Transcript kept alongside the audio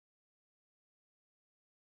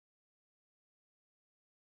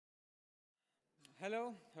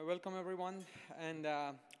Hello, welcome everyone. And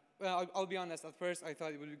well, I'll be honest, at first I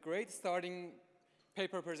thought it would be great starting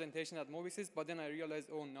paper presentation at MobiSys, but then I realized,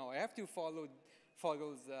 oh no, I have to follow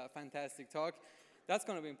Foggle's fantastic talk. That's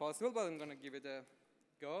going to be impossible, but I'm going to give it a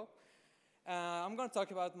go. I'm going to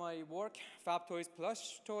talk about my work, FabToys,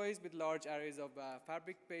 Plush toys with large arrays of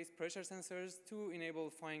fabric-based pressure sensors to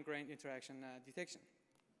enable fine-grained interaction detection.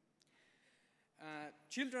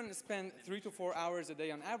 Children spend 3 to 4 hours a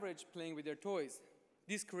day on average playing with their toys.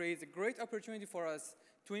 This creates a great opportunity for us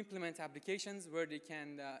to implement applications where they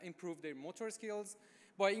can improve their motor skills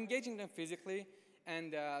by engaging them physically,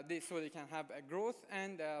 and so they can have a growth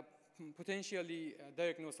and potentially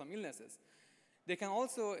diagnose some illnesses. We can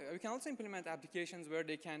also implement applications where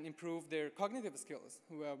they can improve their cognitive skills,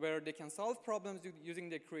 where they can solve problems using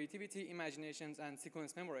their creativity, imaginations, and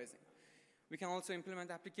sequence memorizing. We can also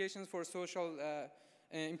implement applications for social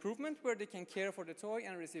improvement where they can care for the toy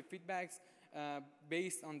and receive feedbacks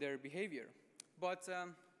based on their behavior. But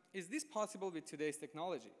is this possible with today's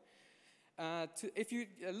technology? If you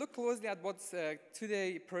look closely at what's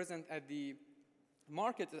today present at the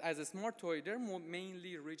market as a smart toy, they're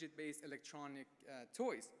mainly rigid-based electronic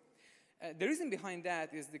toys. The reason behind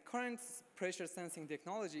that is the current pressure sensing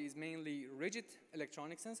technology is mainly rigid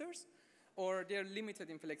electronic sensors, or they're limited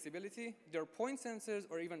in flexibility. They're point sensors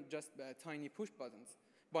or even just tiny push buttons,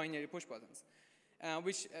 binary push buttons,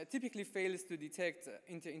 which typically fails to detect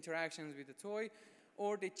interactions with the toy,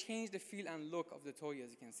 or they change the feel and look of the toy,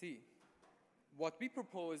 as you can see. What we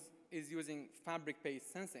propose is using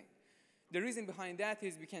fabric-based sensing. The reason behind that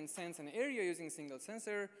is we can sense an area using a single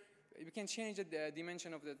sensor. We can change the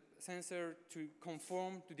dimension of the sensor to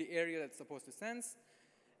conform to the area that's supposed to sense.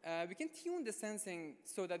 We can tune the sensing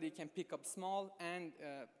so that it can pick up small and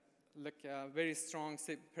very strong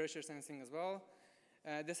pressure sensing as well.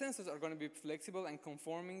 The sensors are going to be flexible and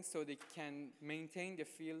conforming so they can maintain the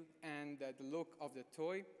feel and the look of the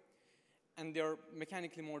toy. And they're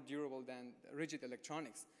mechanically more durable than rigid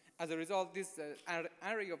electronics. As a result, this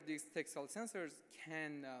array of these textile sensors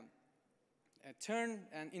can turn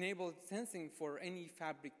and enable sensing for any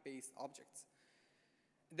fabric-based objects.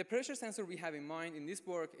 The pressure sensor we have in mind in this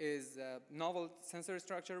work is a novel sensor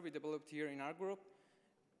structure we developed here in our group.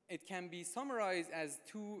 It can be summarized as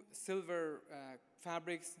two silver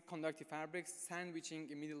fabrics, conductive fabrics, sandwiching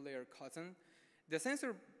a middle layer cotton. The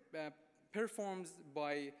sensor performs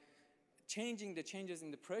by changing the changes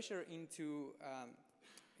in the pressure into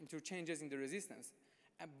changes in the resistance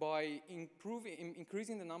by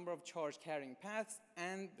increasing the number of charge carrying paths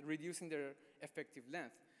and reducing their effective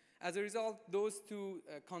length. As a result, those two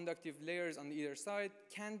conductive layers on either side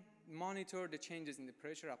can monitor the changes in the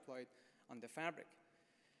pressure applied on the fabric.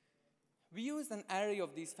 We used an array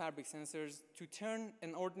of these fabric sensors to turn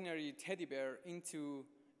an ordinary teddy bear into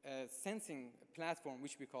a sensing platform,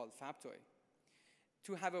 which we call FabToy.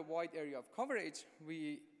 To have a wide area of coverage,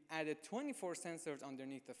 we added 24 sensors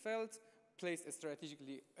underneath the felt, placed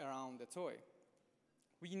strategically around the toy.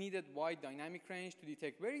 We needed wide dynamic range to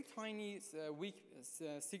detect very tiny, weak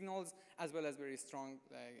signals, as well as very strong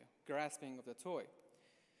grasping of the toy.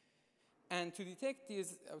 And to detect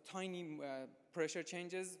these tiny pressure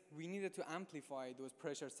changes, we needed to amplify those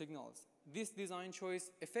pressure signals. This design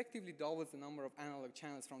choice effectively doubles the number of analog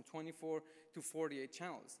channels from 24 to 48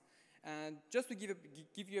 channels. And just to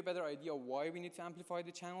give you a better idea of why we need to amplify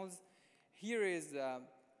the channels, here is a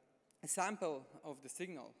sample of the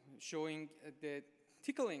signal showing the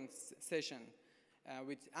tickling session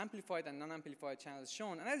with amplified and non-amplified channels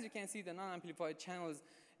shown. And as you can see, the non-amplified channels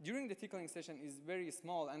during the tickling session is very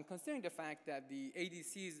small. And considering the fact that the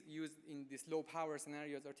ADCs used in these low power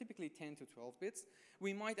scenarios are typically 10 to 12 bits,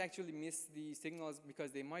 we might actually miss the signals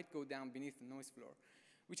because they might go down beneath the noise floor,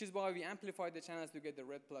 which is why we amplified the channels to get the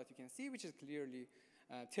red plot you can see, which is clearly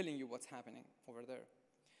telling you what's happening over there.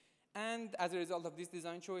 And as a result of this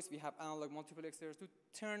design choice, we have analog multiplexers to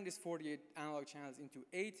turn these 48 analog channels into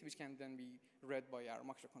 8, which can then be read by our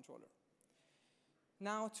microcontroller.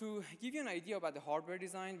 Now, to give you an idea about the hardware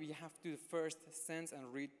design, we have to first sense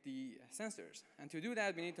and read the sensors. And to do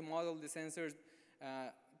that, we need to model the sensors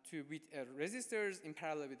with resistors in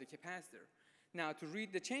parallel with the capacitor. Now, to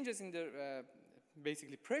read the changes in the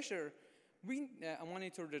basically pressure, we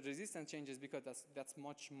monitor the resistance changes because that's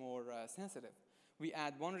much more sensitive. We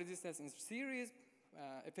add one resistance in series,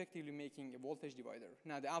 effectively making a voltage divider.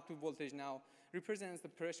 Now, the output voltage now represents the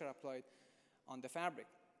pressure applied on the fabric.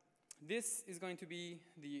 This is going to be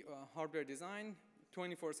the hardware design,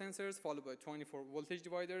 24 sensors followed by 24 voltage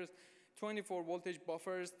dividers, 24 voltage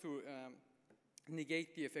buffers to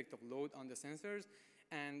negate the effect of load on the sensors,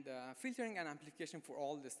 and filtering and amplification for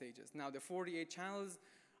all the stages. Now, the 48 channels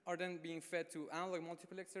are then being fed to analog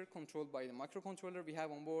multiplexer controlled by the microcontroller we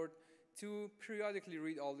have on board to periodically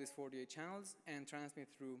read all these 48 channels and transmit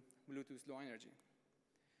through Bluetooth Low Energy.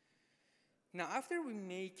 Now, after we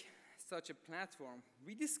make such a platform,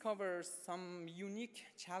 we discover some unique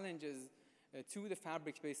challenges to the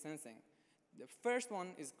fabric-based sensing. The first one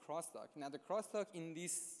is crosstalk. Now, the crosstalk in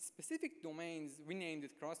these specific domains, we named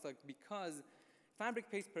it crosstalk because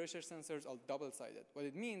fabric-based pressure sensors are double-sided. What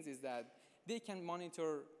it means is that they can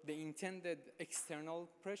monitor the intended external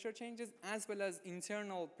pressure changes as well as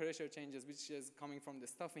internal pressure changes, which is coming from the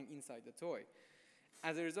stuffing inside the toy.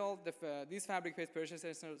 As a result, these fabric-based pressure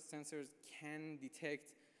sensors can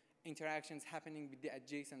detect interactions happening with the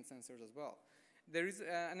adjacent sensors as well. There is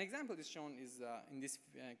an example is shown in this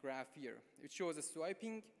graph here. It shows a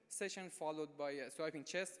swiping session followed by a swiping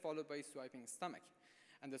chest followed by a swiping stomach.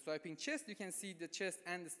 And the swiping chest, you can see the chest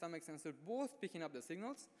and the stomach sensor both picking up the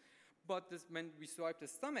signals. But when we swipe the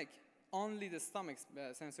stomach, only the stomach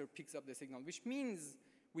sensor picks up the signal, which means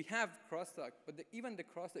we have crosstalk, but even the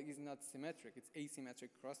crosstalk is not symmetric. It's asymmetric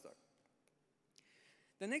crosstalk.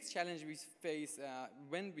 The next challenge we face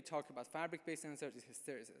when we talk about fabric-based sensors is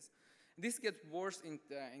hysteresis. This gets worse in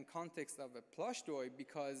context of a plush toy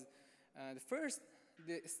because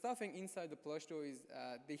the stuffing inside the plush toys,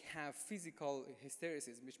 they have physical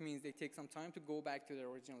hysteresis, which means they take some time to go back to their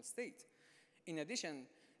original state. In addition,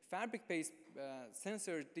 fabric-based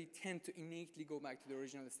sensors, they tend to innately go back to the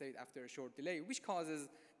original state after a short delay, which causes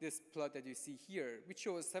this plot that you see here, which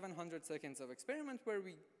shows 700 seconds of experiment where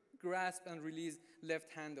we grasp and release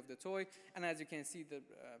left hand of the toy. And as you can see, the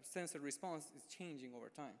sensor response is changing over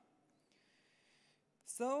time.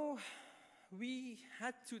 So we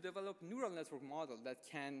had to develop neural network model that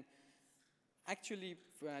can actually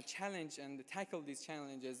challenge and tackle these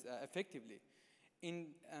challenges effectively. In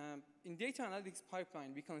data analytics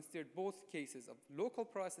pipeline, we considered both cases of local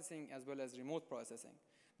processing as well as remote processing.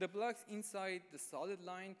 The blocks inside the solid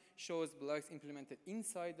line shows blocks implemented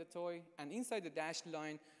inside the toy, and inside the dashed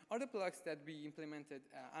line are the blocks that we implemented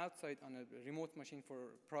outside on a remote machine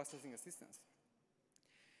for processing assistance.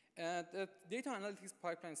 The data analytics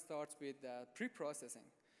pipeline starts with pre-processing,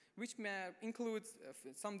 which includes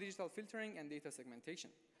some digital filtering and data segmentation.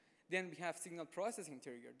 Then we have signal processing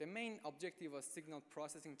trigger. The main objective of signal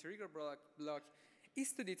processing trigger block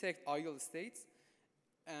is to detect idle states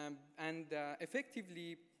and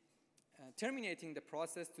effectively terminating the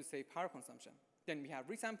process to save power consumption. Then we have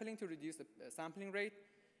resampling to reduce the sampling rate.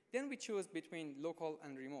 Then we choose between local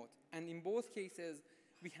and remote. And in both cases,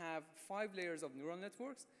 we have 5 layers of neural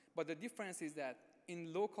networks, but the difference is that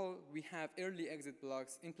in local, we have early exit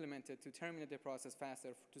blocks implemented to terminate the process faster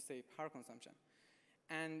to save power consumption.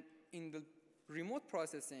 And in the remote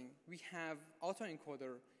processing, we have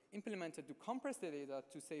autoencoder implemented to compress the data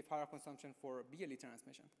to save power consumption for BLE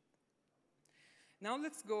transmission. Now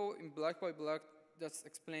let's go in block by block, just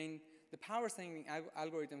explain the power saving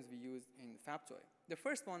algorithms we use in FabToy. The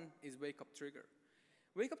first one is wake-up trigger.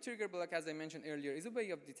 Wake-up trigger block, as I mentioned earlier, is a way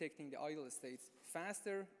of detecting the idle states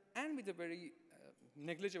faster and with a very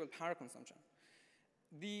negligible power consumption.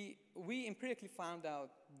 We empirically found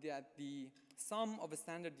out that the sum of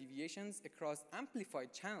standard deviations across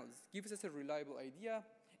amplified channels gives us a reliable idea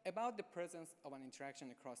about the presence of an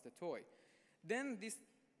interaction across the toy. Then this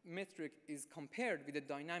metric is compared with the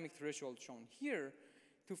dynamic threshold shown here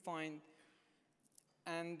to find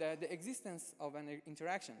the existence of an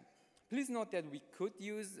interaction. Please note that we could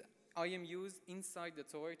use IMUs inside the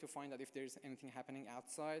toy to find out if there's anything happening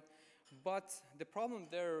outside. But the problem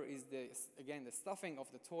there is, again, the stuffing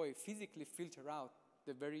of the toy physically filter out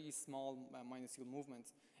the very small minuscule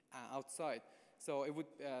movements outside. So it would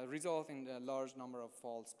result in a large number of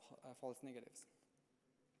false negatives.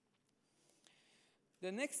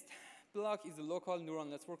 The next block is the local neural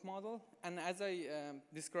network model. And as I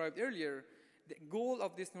described earlier, the goal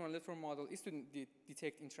of this neural network model is to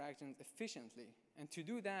detect interactions efficiently. And to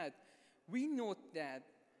do that, we note that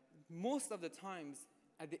most of the times,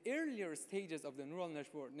 at the earlier stages of the neural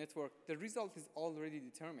network, the result is already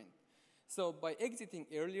determined. So by exiting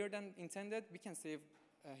earlier than intended, we can save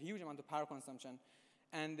a huge amount of power consumption.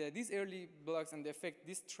 And these early blocks and the effect,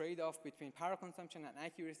 this trade-off between power consumption and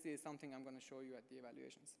accuracy is something I'm going to show you at the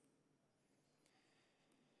evaluations.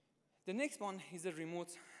 The next one is a remote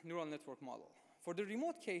neural network model. For the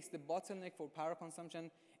remote case, the bottleneck for power consumption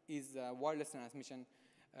is wireless transmission.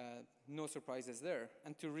 No surprises there.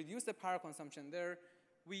 And to reduce the power consumption there,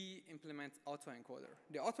 we implement autoencoder.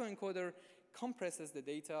 The autoencoder compresses the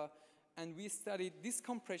data And we studied this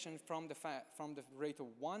compression from the rate of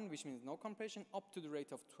 1, which means no compression, up to the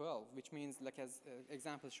rate of 12, which means, like as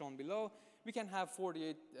example shown below, we can have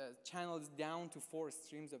 48 channels down to 4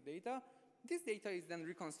 streams of data. This data is then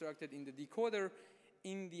reconstructed in the decoder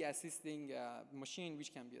in the assisting machine,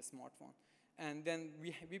 which can be a smartphone. And then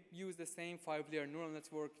we use the same 5-layer neural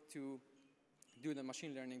network to do the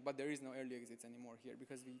machine learning, but there is no early exits anymore here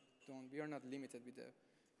because we are not limited with the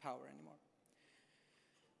power anymore.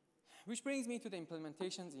 Which brings me to the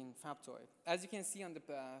implementations in FabToy. As you can see on the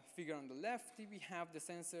figure on the left, we have the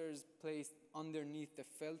sensors placed underneath the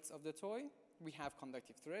felt of the toy. We have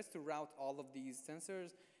conductive threads to route all of these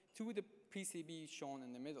sensors to the PCB shown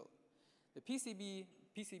in the middle. The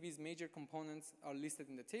PCB's major components are listed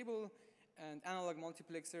in the table, and analog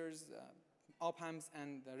multiplexers, op-amps,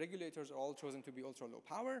 and the regulators are all chosen to be ultra-low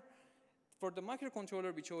power. For the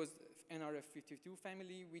microcontroller, we chose NRF52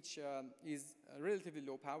 family, which is relatively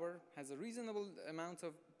low power, has a reasonable amount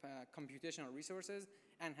of computational resources,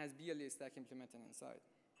 and has BLE stack implemented inside.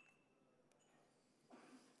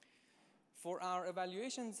 For our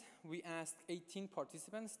evaluations, we asked 18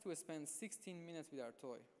 participants to spend 16 minutes with our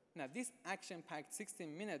toy. Now, this action-packed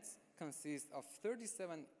 16 minutes consists of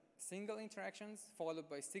 37 single interactions, followed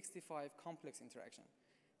by 65 complex interactions.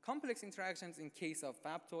 Complex interactions in case of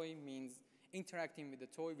FabToy means interacting with the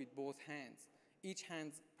toy with both hands, each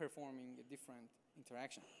hand performing a different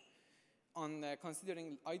interaction. On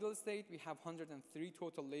considering idle state, we have 103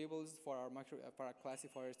 total labels for our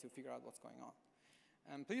classifiers to figure out what's going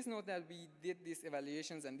on. Please note that we did these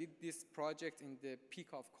evaluations and did this project in the peak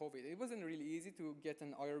of COVID. It wasn't really easy to get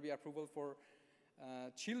an IRB approval for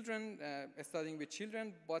children, studying with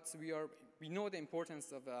children, but we know the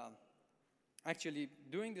importance of actually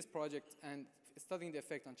doing this project and studying the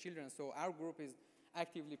effect on children. So our group is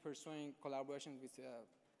actively pursuing collaboration with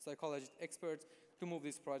psychologist experts to move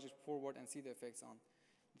this project forward and see the effects on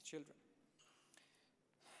the children.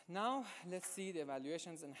 Now, let's see the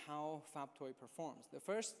evaluations and how FabToy performs. The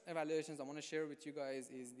first evaluations I want to share with you guys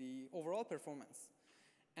is the overall performance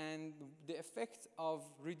and the effect of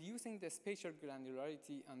reducing the spatial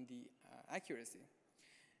granularity and the accuracy.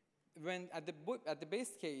 When at the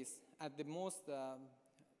base case, at the most,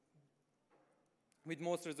 with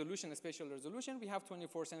most resolution, spatial resolution, we have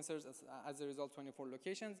 24 sensors as a result, 24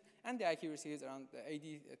 locations, and the accuracy is around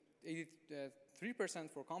 83%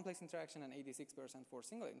 for complex interaction and 86% for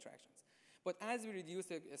single interactions. But as we reduce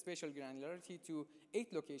the spatial granularity to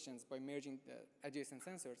 8 locations by merging the adjacent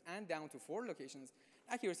sensors and down to 4 locations,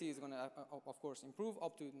 accuracy is going to, of course, improve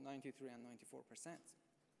up to 93 and 94%.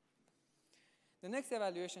 The next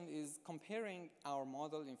evaluation is comparing our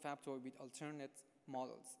model in FabToy with alternate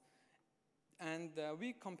models. And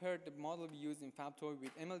we compared the model we used in FabToy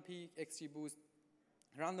with MLP, XGBoost,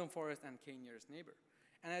 Random Forest, and K-nearest neighbor.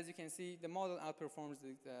 And as you can see, the model outperforms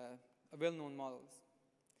the well-known models.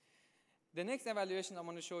 The next evaluation I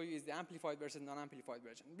want to show you is the amplified versus non-amplified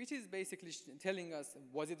version, which is basically telling us,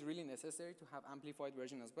 was it really necessary to have amplified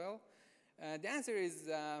version as well? The answer is,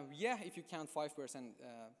 yeah, if you count 5%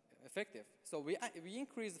 effective. So we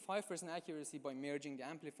increased 5% accuracy by merging the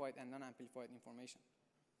amplified and non-amplified information.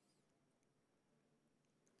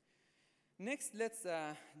 Next, let's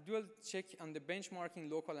do a check on the benchmarking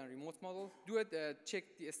local and remote model. Do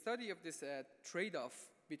a study of this trade-off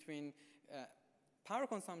between power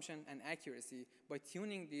consumption and accuracy by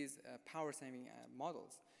tuning these power-saving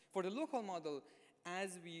models. For the local model,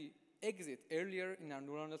 as we exit earlier in our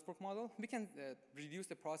neural network model, we can reduce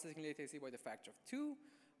the processing latency by the factor of 2,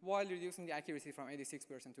 while reducing the accuracy from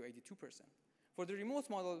 86% to 82%. For the remote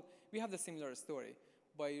model, we have the similar story.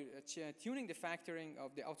 By tuning the factoring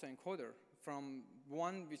of the autoencoder from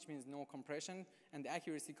 1, which means no compression, and the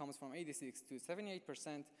accuracy comes from 86 to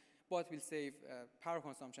 78%, but will save power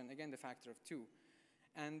consumption, again, the factor of 2.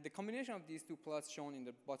 And the combination of these two plots shown in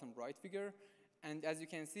the bottom right figure, and as you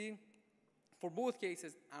can see, for both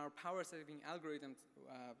cases, our power-saving algorithms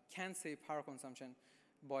can save power consumption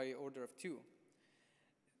by order of 2.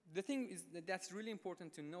 The thing is that's really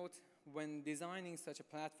important to note when designing such a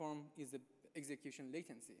platform is the execution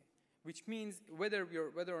latency, which means whether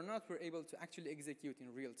or not we're able to actually execute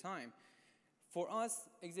in real time. For us,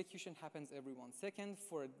 execution happens every 1 second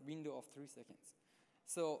for a window of 3 seconds.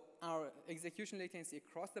 So our execution latency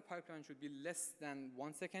across the pipeline should be less than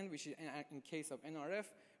 1 second, which is in case of NRF,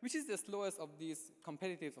 which is the slowest of these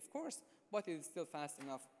competitors, of course, but it is still fast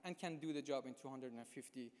enough and can do the job in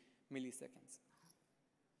 250 milliseconds.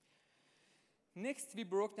 Next, we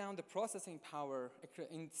broke down the processing power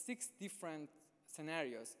in 6 different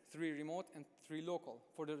scenarios, 3 remote and 3 local.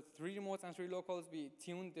 For the 3 remote and 3 locals, we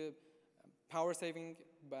tuned the power saving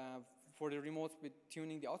for the remote with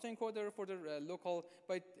tuning the autoencoder for the local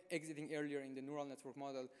by exiting earlier in the neural network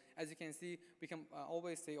model. As you can see, we can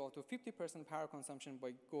always say to 50% power consumption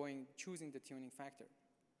by choosing the tuning factor.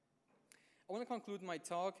 I want to conclude my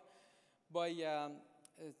talk by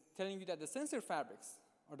telling you that the sensor fabrics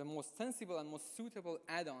are the most sensible and most suitable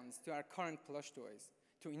add-ons to our current Plush toys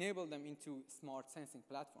to enable them into smart sensing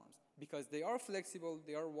platforms because they are flexible,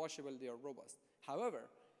 they are washable, they are robust. However,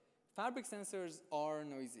 fabric sensors are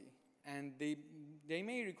noisy, and they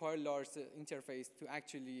may require large interface to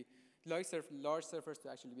actually, large surface to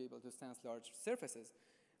actually be able to sense large surfaces,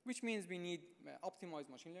 which means we need optimized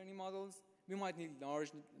machine learning models, we might need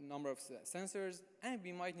large number of sensors, and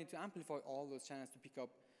we might need to amplify all those channels to pick up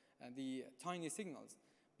the tiny signals.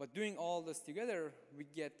 But doing all this together, we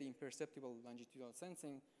get the imperceptible longitudinal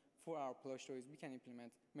sensing for our Plush toys. We can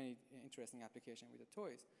implement many interesting applications with the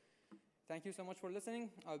toys. Thank you so much for listening.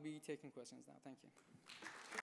 I'll be taking questions now. Thank you.